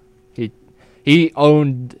do. He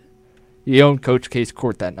owned Coach K's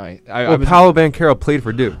court that night. Paolo Banchero played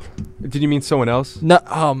for Duke. Did you mean someone else? No.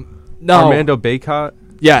 Armando Bacot.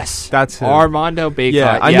 Yes, that's him. Armando Bacot.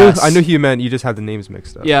 Yeah, I knew who you meant. You just had the names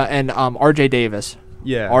mixed up. Yeah, and R.J. Davis.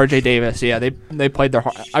 Yeah, R.J. Davis. Yeah, they played their.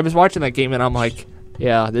 I was watching that game, and I'm like,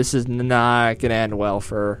 yeah, this is not gonna end well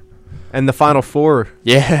for. And the Final Four.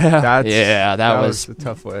 Yeah. That was a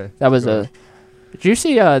tough way. That was Did you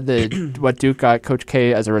see what Duke got Coach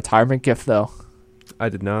K as a retirement gift though? I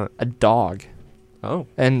did not. A dog. Oh.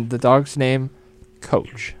 And the dog's name,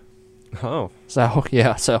 Coach. Oh. So,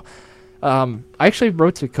 yeah. So, I actually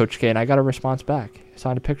wrote to Coach K, and I got a response back. He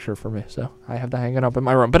signed a picture for me, so I have that hanging up in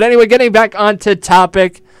my room. But anyway, getting back onto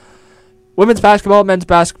topic. Women's basketball, men's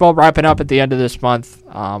basketball wrapping up at the end of this month.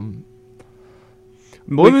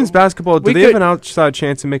 Women's basketball, do they have an outside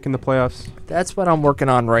chance of making the playoffs? That's what I'm working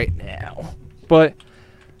on right now. But,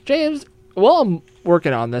 James, while I'm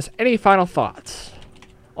working on this, any final thoughts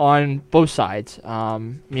on both sides? I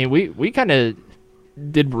mean, we kind of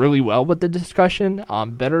did really well with the discussion,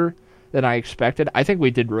 better than I expected. I think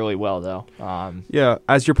we did really well, though. Yeah,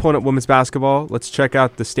 as you're pulling up women's basketball, let's check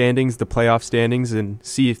out the standings, the playoff standings, and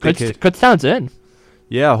see if they could. Kutztown's in.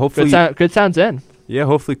 Yeah, hopefully. Kutztown's in. Yeah,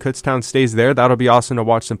 hopefully Kutztown stays there. That'll be awesome to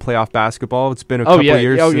watch some playoff basketball. It's been a couple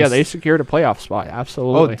years. Oh, yeah, they secured a playoff spot.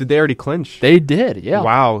 Absolutely. Oh, did they already clinch? They did, yeah.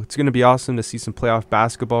 Wow, it's going to be awesome to see some playoff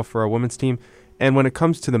basketball for our women's team. And when it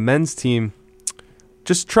comes to the men's team,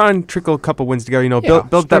 just try and trickle a couple wins together.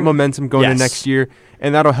 Build that momentum going into next year,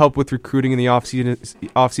 and that'll help with recruiting in the off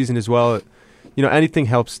season as well. Anything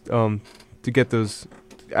helps to get those,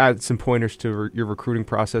 add some pointers to your recruiting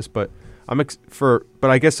process. But but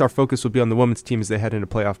I guess our focus will be on the women's team as they head into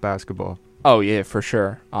playoff basketball. Oh yeah, for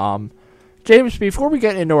sure. James, before we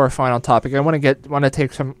get into our final topic, I want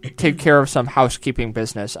to take care of some housekeeping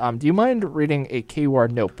business. Do you mind reading a KUR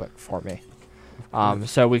notebook for me?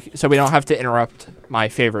 So we don't have to interrupt my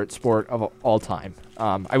favorite sport of all time.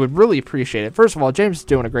 I would really appreciate it. First of all, James is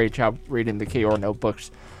doing a great job reading the KUR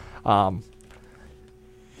notebooks. I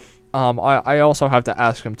also have to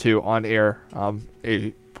ask him too on air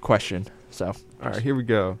a question. So all right, here we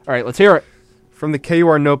go. All right, let's hear it. From the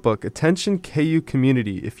KUR notebook, attention KU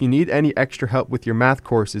community. If you need any extra help with your math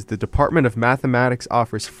courses, the Department of Mathematics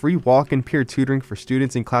offers free walk-in peer tutoring for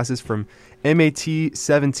students in classes from MAT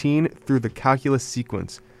 17 through the calculus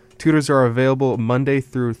sequence. Tutors are available Monday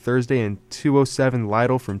through Thursday in 207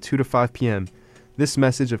 Lytle from 2 to 5 p.m. This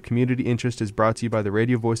message of community interest is brought to you by the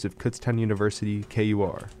radio voice of Kutztown University,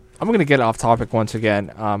 KUR. I'm going to get off topic once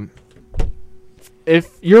again.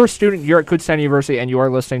 If you're a student here at Kutztown University and you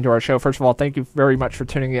are listening to our show, first of all, thank you very much for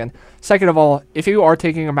tuning in. Second of all, if you are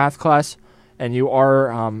taking a math class and you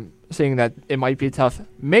are seeing that it might be tough,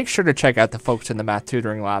 make sure to check out the folks in the Math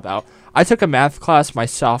Tutoring Lab out. I took a math class my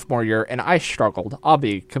sophomore year, and I struggled. I'll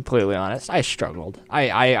be completely honest. I struggled.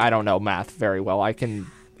 I don't know math very well. I can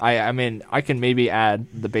maybe add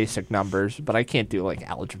the basic numbers, but I can't do like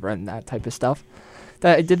algebra and that type of stuff.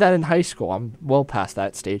 I did that in high school. I'm well past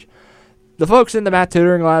that stage. The folks in the Math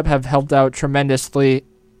Tutoring Lab have helped out tremendously.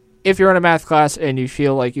 If you're in a math class and you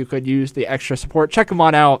feel like you could use the extra support, check them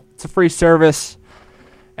on out. It's a free service,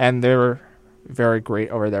 and they're very great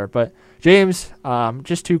over there. But, James,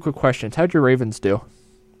 just two quick questions. How'd your Ravens do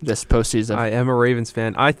this postseason? I am a Ravens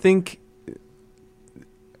fan. I think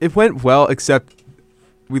it went well, except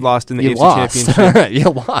we lost in the AFC Championship. You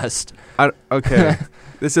lost. Okay.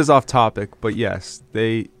 This is off topic, but yes,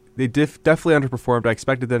 they definitely underperformed. I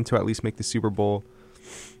expected them to at least make the Super Bowl.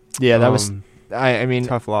 Yeah, that was. I mean,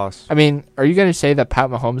 tough loss. I mean, are you going to say that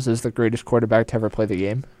Pat Mahomes is the greatest quarterback to ever play the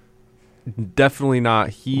game? Definitely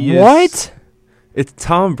not. What? It's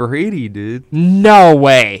Tom Brady, dude. No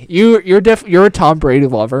way. You're a Tom Brady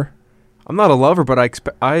lover. I'm not a lover, but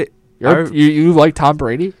you like Tom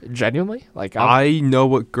Brady genuinely? I know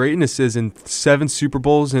what greatness is, and 7 Super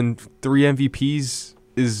Bowls and 3 MVPs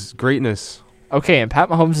is greatness. Okay, and Pat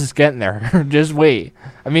Mahomes is getting there. Just wait.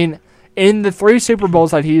 I mean, in the 3 Super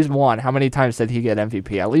Bowls that he's won, how many times did he get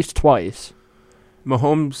MVP? At least twice.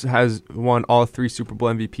 Mahomes has won all 3 Super Bowl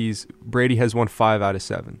MVPs. Brady has won 5 out of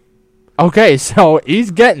 7. Okay, so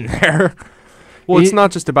he's getting there. Well, it's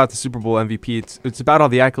not just about the Super Bowl MVP. It's about all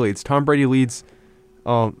the accolades. Tom Brady leads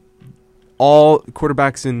all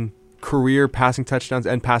quarterbacks in career passing touchdowns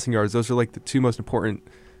and passing yards. Those are like the 2 most important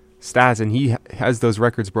stats, and he has those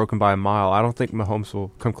records broken by a mile. I don't think Mahomes will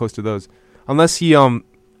come close to those unless he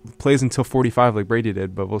plays until 45 like Brady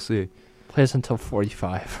did, but we'll see. Plays until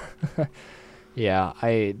 45. Yeah,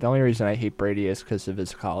 the only reason I hate Brady is because of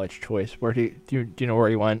his college choice. Where do you know where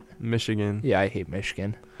he went? Michigan. Yeah, I hate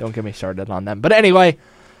Michigan. Don't get me started on them. But anyway,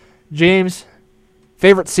 James,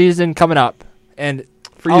 favorite season coming up, and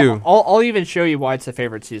for you, I'll even show you why it's the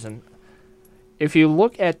favorite season. If you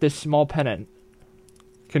look at this small pennant,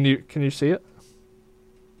 can you see it?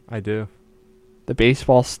 I do. The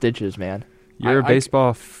baseball stitches, man. You're a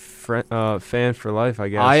baseball fan for life, I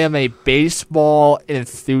guess. I am a baseball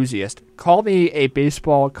enthusiast. Call me a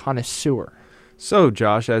baseball connoisseur. So,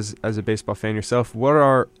 Josh, as a baseball fan yourself, what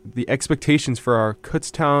are the expectations for our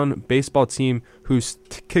Kutztown baseball team who's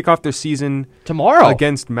kick off their season Tomorrow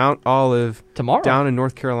against Mount Olive tomorrow down in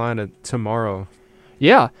North Carolina tomorrow?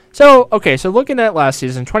 Yeah. So looking at last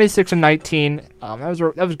season, 26-19,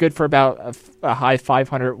 that was good for about a high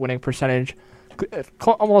 500 winning percentage,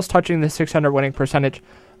 almost touching the 600 winning percentage.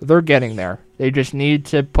 They're getting there. They just need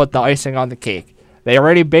to put the icing on the cake. They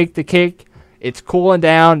already baked the cake. It's cooling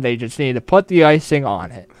down. They just need to put the icing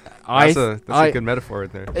on it. That's a good metaphor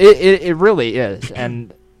right there. It really is,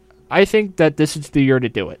 and I think that this is the year to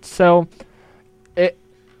do it. So,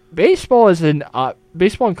 baseball in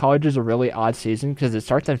college is a really odd season because it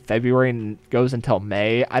starts in February and goes until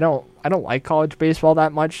May. I don't like college baseball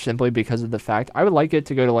that much simply because of the fact I would like it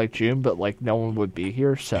to go to like June, but like no one would be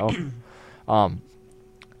here. So,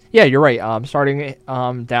 yeah, you're right. Starting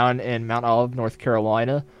down in Mount Olive, North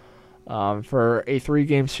Carolina. For a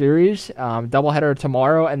 3-game series, doubleheader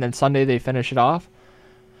tomorrow, and then Sunday they finish it off.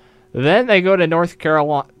 Then they go to North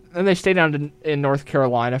Carolina. Then they stay down in North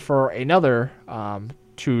Carolina for another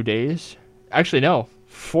 2 days. Actually, no,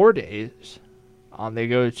 4 days. They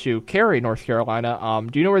go to Cary, North Carolina.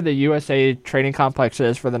 Do you know where the USA training complex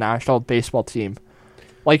is for the national baseball team?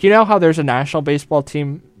 Like, you know how there's a national baseball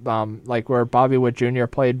team, like where Bobby Wood Jr.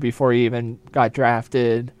 played before he even got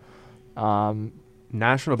drafted.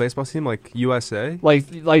 National baseball team like USA, like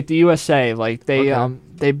the USA, like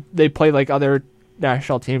they play like other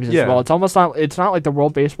national teams as well. It's not like the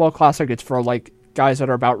World Baseball Classic. It's for like guys that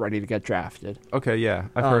are about ready to get drafted. Okay, yeah,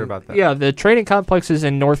 I've heard about that. Yeah, the training complex is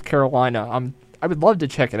in North Carolina. I would love to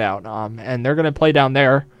check it out. And they're gonna play down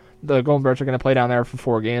there. The Golden Bears are gonna play down there for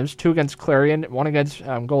 4 games: 2 against Clarion, 1 against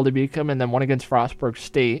Goldie Beacom, and then 1 against Frostburg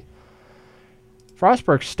State.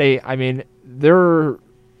 Frostburg State, I mean, they're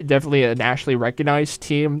definitely a nationally recognized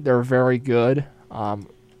team. They're very good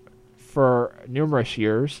for numerous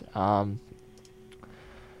years.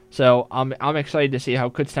 So I'm excited to see how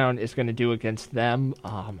Kutztown is going to do against them.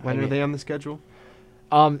 When are they on the schedule?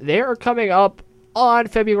 They are coming up on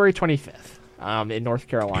February 25th in North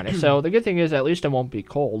Carolina. So the good thing is at least it won't be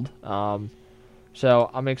cold. So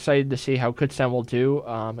I'm excited to see how Kutztown will do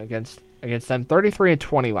against them.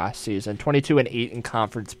 33-20 last season, 22-8 in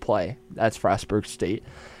conference play. That's Frostburg State.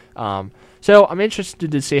 So I'm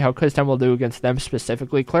interested to see how Kutztown will do against them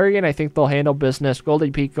specifically. Clarion, I think they'll handle business.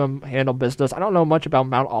 Goldie Beacom handle business. I don't know much about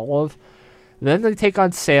Mount Olive. Then they take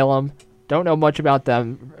on Salem. Don't know much about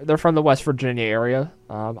them. They're from the West Virginia area,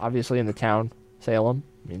 obviously in the town, Salem.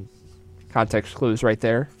 I mean, context clues right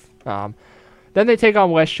there. Then they take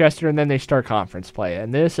on Westchester, and then they start conference play.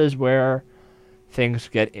 And this is where things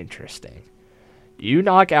get interesting. You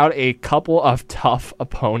knock out a couple of tough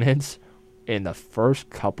opponents in the first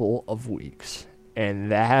couple of weeks,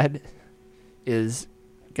 and that is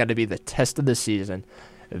going to be the test of the season.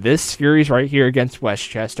 This series right here against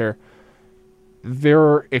Westchester,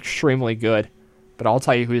 they're extremely good, but I'll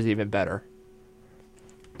tell you who's even better.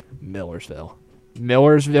 Millersville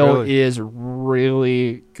really? Is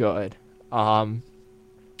really good. Bloomsburg,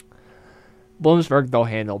 they'll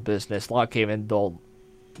handle business. Lock Haven, they'll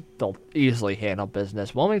easily handle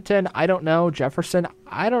business. Wilmington, I don't know. Jefferson,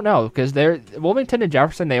 I don't know, because Wilmington and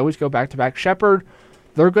Jefferson, they always go back to back. Shepherd,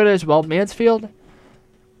 they're good as well. Mansfield,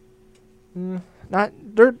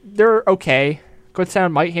 they're okay.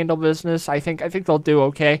 Kutztown might handle business. I think they'll do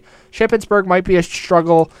okay. Shippensburg might be a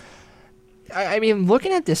struggle. I mean,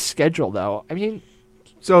 looking at this schedule though, I mean.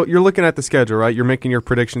 So you're looking at the schedule, right? You're making your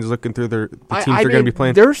predictions, looking through the teams they're going to be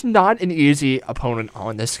playing. There's not an easy opponent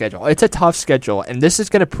on this schedule. It's a tough schedule, and this is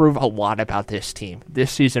going to prove a lot about this team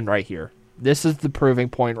this season right here. This is the proving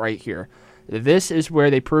point right here. This is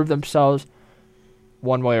where they prove themselves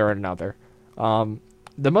one way or another.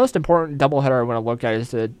 The most important doubleheader I want to look at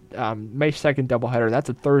is the May 2nd doubleheader. That's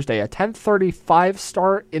a Thursday, a 10:35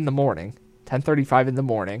 start in the morning, 10:35 in the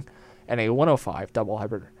morning, and a 1:05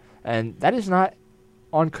 doubleheader. And that is not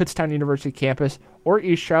on Kutztown University campus or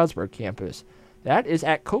East Stroudsburg campus. That is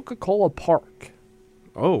at Coca-Cola Park.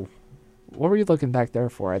 Oh. What were you looking back there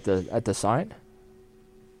for at the sign?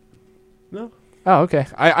 No. Oh, okay.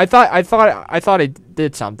 I thought it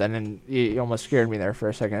did something, and you almost scared me there for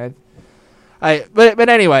a second. But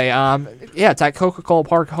anyway, yeah, it's at Coca-Cola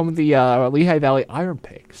Park, home of the Lehigh Valley Iron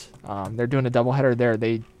Pigs. They're doing a doubleheader there.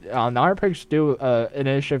 The Iron Pigs do an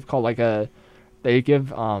initiative called they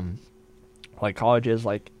give colleges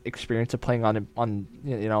experience of playing on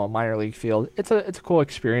a minor league field. It's a cool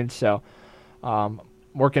experience. So,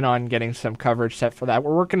 working on getting some coverage set for that.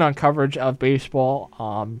 We're working on coverage of baseball.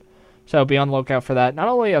 So be on the lookout for that. Not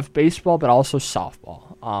only of baseball but also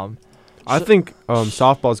softball. I think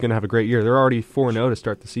softball is going to have a great year. They're already 4-0 to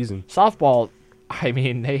start the season. Softball, I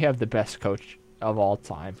mean, they have the best coach of all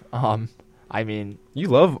time. I mean, You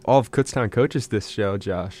love all of Kutztown coaches this show,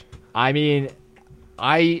 Josh. I mean,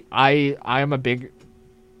 I'm a big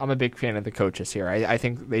fan of the coaches here. I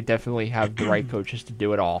think they definitely have the right coaches to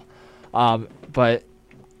do it all. But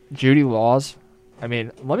Judy Laws, I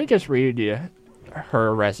mean, let me just read you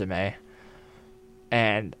her resume.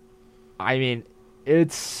 And I mean,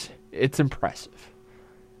 it's impressive.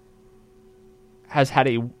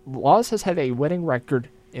 Laws has had a winning record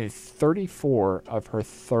in 34 of her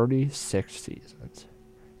 36 seasons.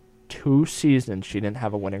 2 seasons she didn't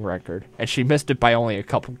have a winning record, and she missed it by only a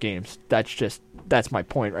couple games. That's my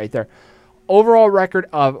point right there. Overall record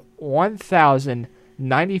of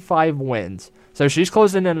 1,095 wins. So she's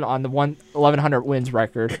closing in on the 1,100 wins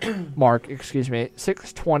record mark.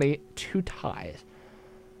 620, 2 ties.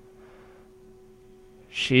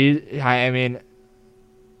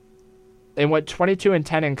 They went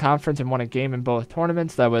 22-10 in conference and won a game in both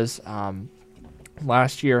tournaments. That was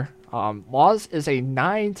last year. Laws is a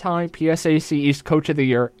 9-time PSAC East Coach of the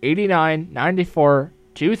Year, 89, 94,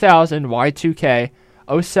 2000, Y2K,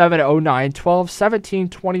 07, 09, 12, 17,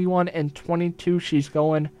 21, and 22. She's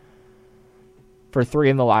going for 3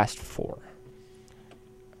 in the last 4.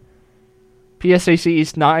 PSAC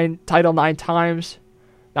East title 9 times,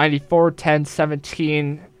 94, 10,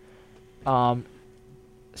 17,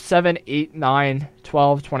 7, 8, 9,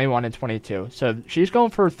 12, 21, and 22. So she's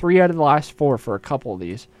going for 3 out of the last 4 for a couple of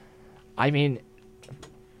these. I mean,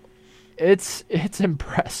 it's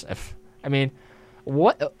impressive. I mean,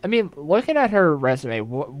 looking at her resume,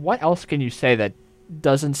 what else can you say that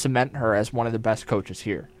doesn't cement her as one of the best coaches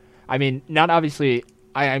here? I mean, not obviously.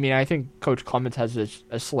 I think Coach Clements has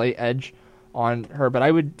a slight edge on her, but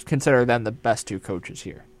I would consider them the best 2 coaches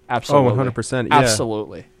here. Absolutely. Oh, 100%. Yeah.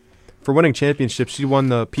 Absolutely. For winning championships, she won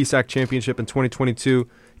the PSAC championship in 2022,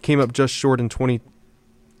 came up just short in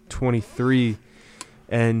 2023,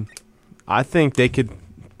 and I think they could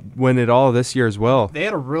win it all this year as well. They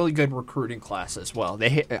had a really good recruiting class as well.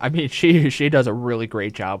 She does a really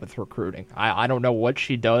great job with recruiting. I don't know what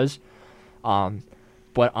she does,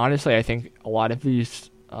 but honestly, I think a lot of these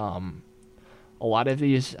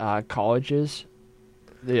colleges,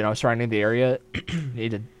 surrounding the area,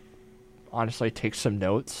 need to honestly take some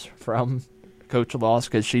notes from Coach Laws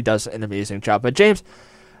because she does an amazing job. But James,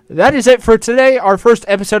 that is it for today. Our first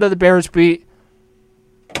episode of the Bears Beat.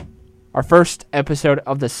 Our first episode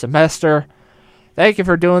of the semester. Thank you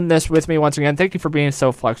for doing this with me once again. Thank you for being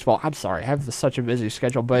so flexible. I'm sorry, I have such a busy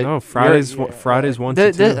schedule, but no, Fridays 1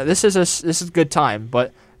 to 2. This is a good time.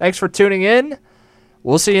 But thanks for tuning in.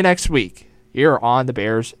 We'll see you next week here on the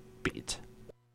Bears Beat.